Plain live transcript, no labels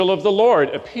angel of the Lord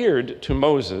appeared to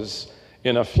Moses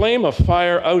in a flame of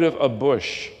fire out of a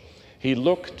bush. He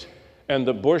looked, and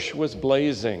the bush was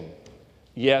blazing,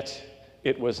 yet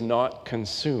it was not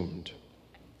consumed.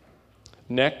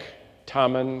 Nec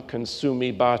tamen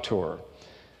consumebatur,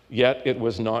 yet it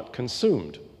was not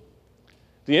consumed.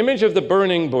 The image of the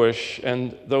burning bush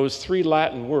and those three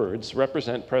Latin words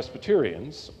represent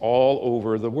Presbyterians all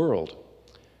over the world.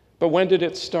 But when did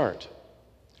it start?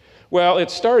 Well,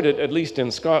 it started, at least in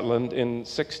Scotland, in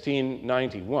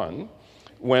 1691,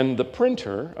 when the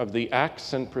printer of the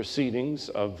Acts and Proceedings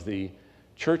of the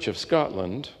Church of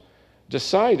Scotland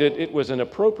decided it was an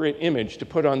appropriate image to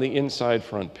put on the inside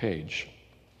front page.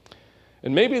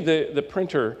 And maybe the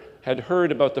printer had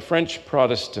heard about the French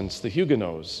Protestants, the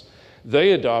Huguenots.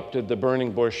 They adopted the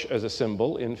burning bush as a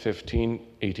symbol in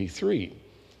 1583.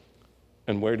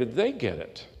 And where did they get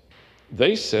it?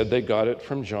 They said they got it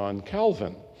from John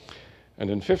Calvin. And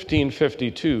in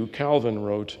 1552, Calvin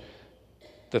wrote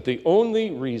that the only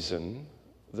reason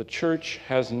the church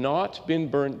has not been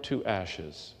burnt to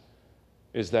ashes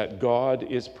is that God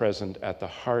is present at the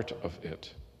heart of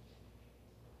it.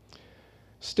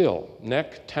 Still,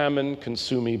 nec tamen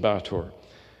consumebatur.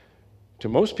 To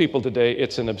most people today,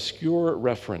 it's an obscure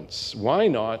reference. Why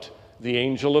not the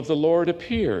angel of the Lord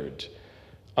appeared?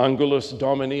 Angelus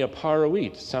Domini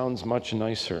apparuit sounds much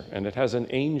nicer, and it has an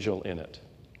angel in it.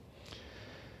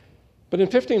 But in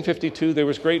 1552, there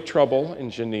was great trouble in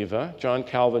Geneva. John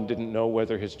Calvin didn't know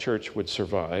whether his church would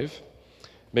survive.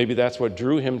 Maybe that's what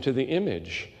drew him to the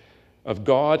image of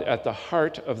God at the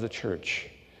heart of the church,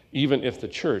 even if the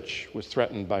church was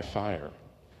threatened by fire.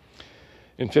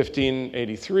 In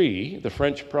 1583, the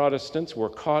French Protestants were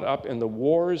caught up in the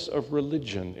wars of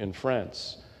religion in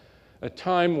France, a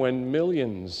time when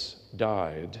millions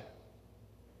died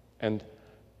and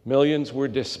millions were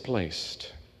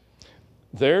displaced.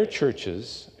 Their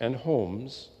churches and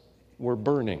homes were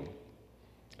burning,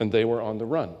 and they were on the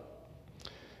run.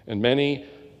 And many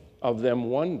of them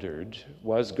wondered,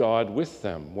 was God with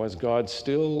them? Was God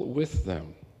still with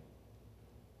them?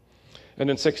 And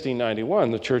in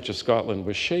 1691, the Church of Scotland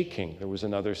was shaking. There was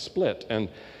another split. And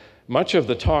much of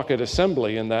the talk at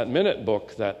Assembly in that minute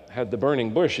book that had the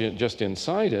burning bush just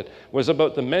inside it was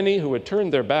about the many who had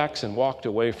turned their backs and walked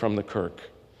away from the kirk.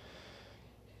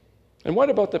 And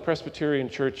what about the Presbyterian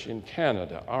Church in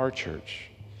Canada, our church?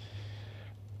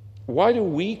 Why do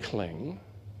we cling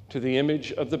to the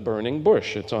image of the burning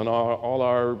bush? It's on all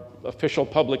our official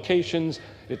publications.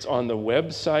 It's on the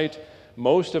website.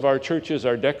 Most of our churches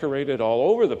are decorated all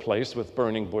over the place with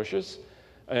burning bushes.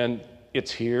 And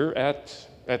it's here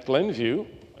at Glenview,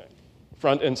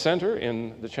 front and center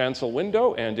in the chancel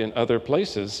window and in other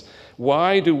places.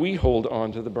 Why do we hold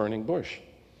on to the burning bush?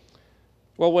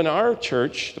 Well, when our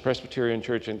church, the Presbyterian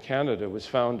Church in Canada, was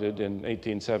founded in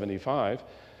 1875,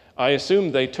 I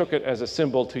assume they took it as a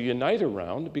symbol to unite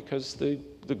around because the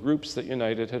groups that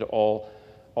united had all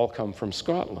come from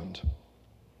Scotland.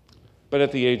 But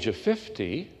at the age of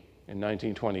 50, in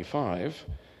 1925,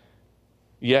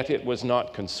 yet it was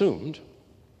not consumed,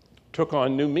 took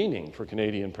on new meaning for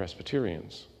Canadian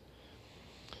Presbyterians.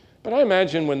 But I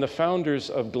imagine when the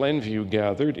founders of Glenview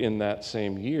gathered in that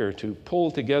same year to pull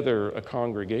together a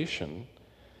congregation,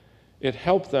 it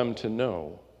helped them to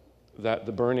know that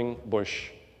the burning bush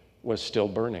was still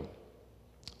burning,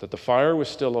 that the fire was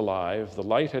still alive, the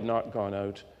light had not gone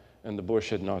out, and the bush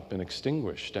had not been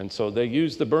extinguished. And so they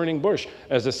used the burning bush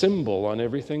as a symbol on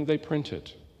everything they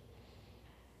printed.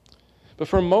 But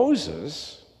for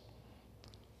Moses,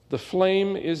 the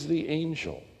flame is the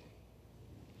angel,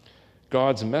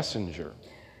 God's messenger,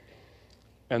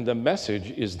 and the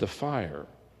message is the fire.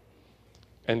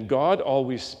 And God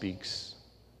always speaks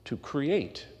to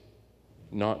create,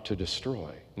 not to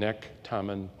destroy. Nec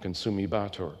tamen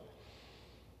consumebatur.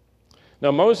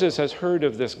 Now Moses has heard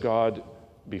of this God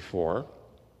before,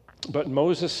 but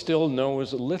Moses still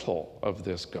knows little of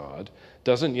this God,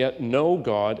 doesn't yet know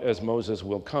God as Moses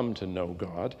will come to know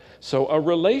God. So a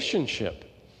relationship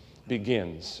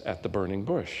begins at the burning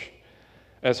bush.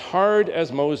 As hard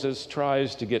as Moses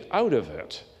tries to get out of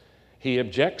it, he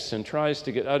objects and tries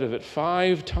to get out of it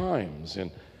 5 times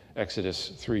in Exodus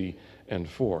 3 and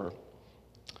 4.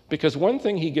 Because one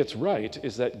thing he gets right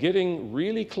is that getting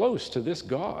really close to this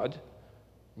God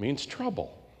means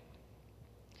trouble.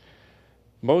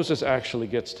 Moses actually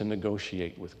gets to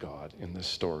negotiate with God in this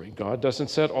story. God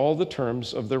doesn't set all the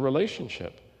terms of the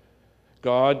relationship.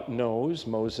 God knows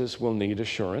Moses will need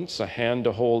assurance, a hand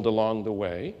to hold along the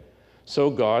way,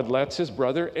 so God lets his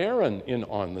brother Aaron in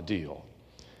on the deal,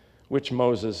 which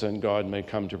Moses and God may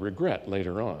come to regret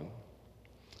later on.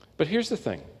 But here's the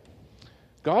thing.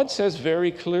 God says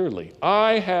very clearly,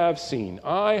 I have seen,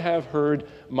 I have heard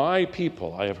my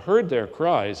people, I have heard their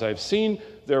cries, I have seen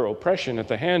their oppression at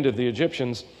the hand of the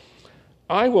Egyptians.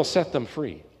 I will set them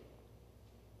free.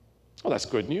 Well, that's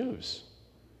good news.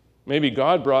 Maybe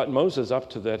God brought Moses up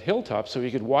to that hilltop so he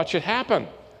could watch it happen.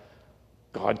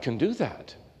 God can do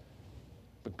that.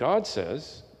 But God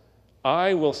says,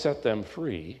 I will set them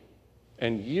free,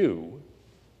 and you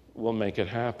will make it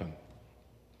happen.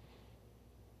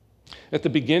 At the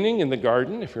beginning in the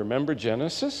garden, if you remember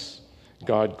Genesis,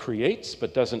 God creates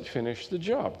but doesn't finish the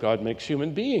job. God makes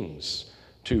human beings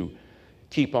to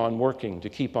keep on working, to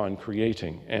keep on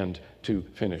creating, and to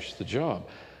finish the job.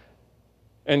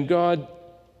 And God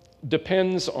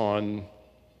depends on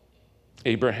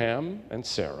Abraham and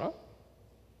Sarah,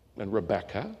 and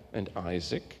Rebekah and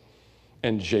Isaac,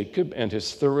 and Jacob and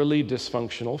his thoroughly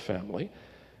dysfunctional family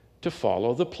to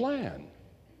follow the plan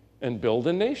and build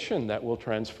a nation that will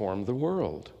transform the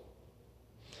world.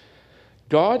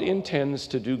 God intends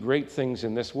to do great things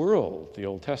in this world. The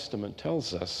Old Testament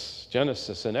tells us,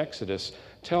 Genesis and Exodus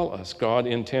tell us, God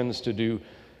intends to do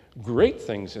great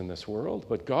things in this world,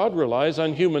 but God relies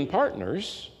on human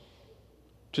partners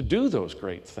to do those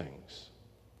great things,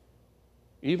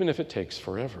 even if it takes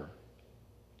forever.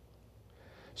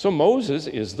 So Moses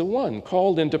is the one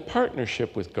called into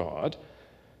partnership with God,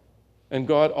 and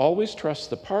God always trusts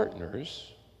the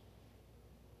partners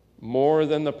more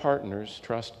than the partners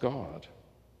trust God.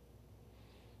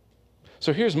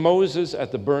 So here's Moses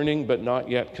at the burning but not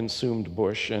yet consumed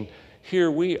bush, and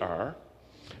here we are,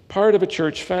 part of a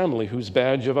church family whose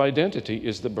badge of identity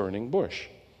is the burning bush.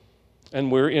 And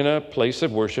we're in a place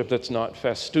of worship that's not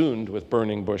festooned with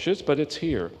burning bushes, but it's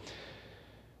here.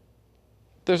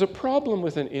 There's a problem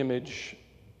with an image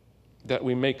that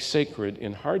we make sacred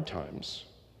in hard times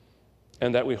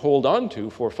and that we hold on to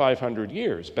for 500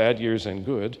 years, bad years and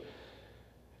good.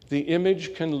 The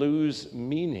image can lose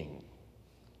meaning,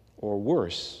 or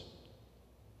worse,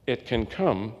 it can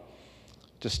come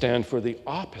to stand for the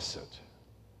opposite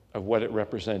of what it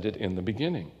represented in the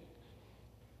beginning.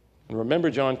 And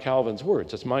remember John Calvin's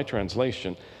words, it's my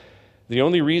translation. The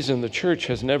only reason the church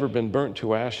has never been burnt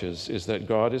to ashes is that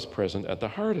God is present at the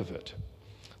heart of it.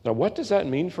 Now, what does that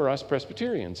mean for us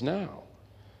Presbyterians now?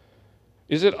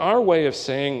 Is it our way of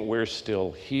saying we're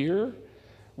still here,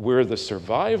 we're the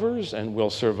survivors, and we'll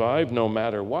survive no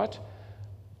matter what?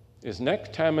 Is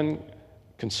nec tamen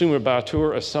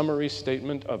consumebatur a summary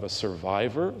statement of a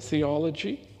survivor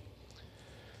theology?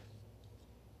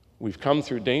 We've come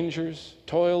through dangers,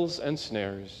 toils, and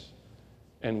snares,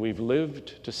 and we've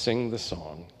lived to sing the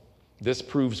song. This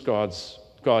proves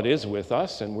God is with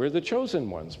us, and we're the chosen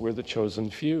ones. We're the chosen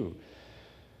few.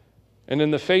 And in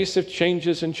the face of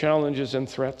changes and challenges and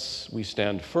threats, we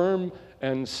stand firm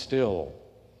and still,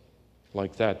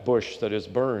 like that bush that is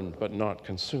burned but not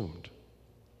consumed.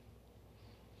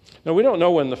 Now, we don't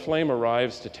know when the flame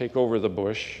arrives to take over the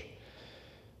bush.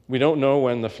 We don't know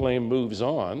when the flame moves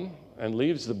on and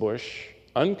leaves the bush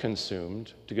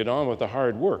unconsumed to get on with the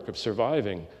hard work of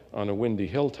surviving on a windy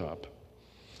hilltop.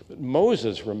 But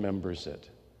Moses remembers it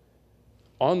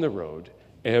on the road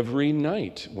every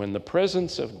night when the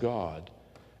presence of God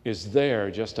is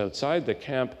there just outside the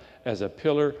camp as a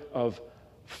pillar of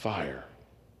fire.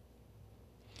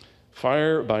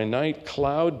 Fire by night,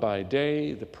 cloud by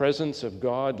day, the presence of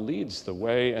God leads the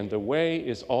way, and the way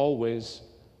is always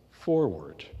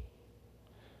forward.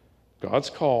 God's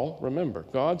call, remember,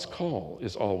 God's call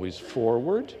is always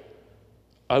forward,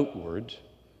 outward,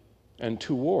 and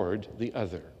toward the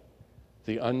other,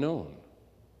 the unknown,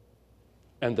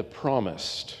 and the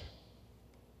promised.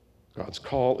 God's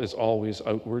call is always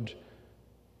outward,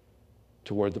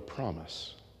 toward the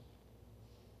promise.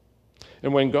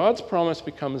 And when God's promise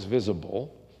becomes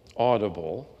visible,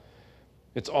 audible,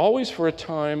 it's always for a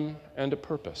time and a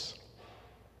purpose.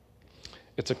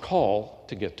 It's a call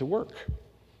to get to work.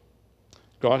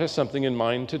 God has something in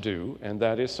mind to do, and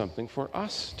that is something for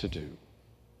us to do.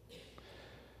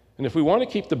 And if we want to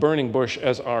keep the burning bush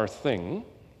as our thing,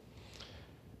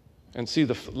 and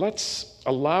let's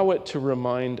allow it to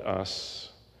remind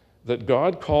us that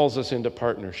God calls us into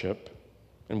partnership,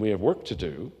 and we have work to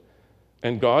do,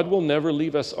 and God will never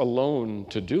leave us alone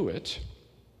to do it,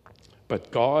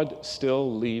 but God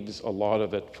still leaves a lot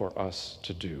of it for us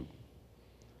to do.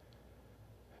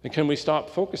 And can we stop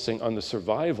focusing on the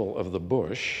survival of the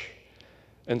bush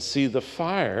and see the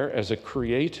fire as a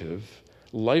creative,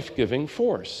 life-giving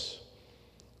force?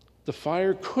 The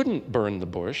fire couldn't burn the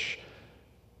bush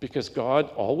because God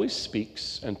always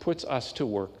speaks and puts us to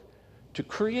work to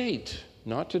create,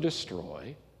 not to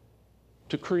destroy,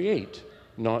 to create,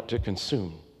 not to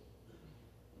consume.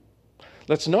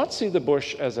 Let's not see the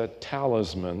bush as a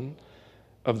talisman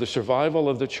of the survival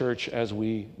of the church as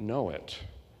we know it.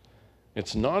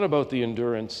 It's not about the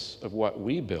endurance of what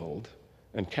we build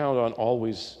and count on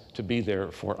always to be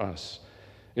there for us.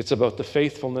 It's about the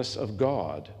faithfulness of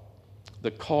God,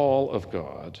 the call of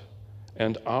God,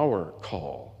 and our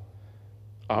call,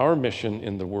 our mission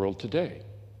in the world today,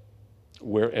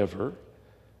 wherever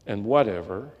and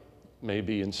whatever may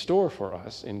be in store for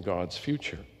us in God's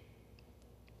future.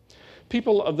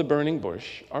 People of the burning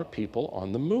bush are people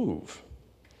on the move.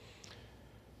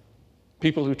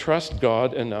 People who trust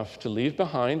God enough to leave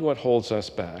behind what holds us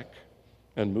back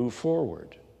and move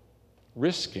forward,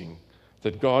 risking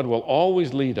that God will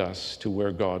always lead us to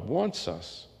where God wants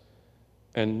us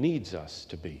and needs us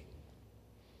to be.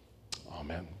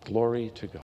 Amen. Glory to God.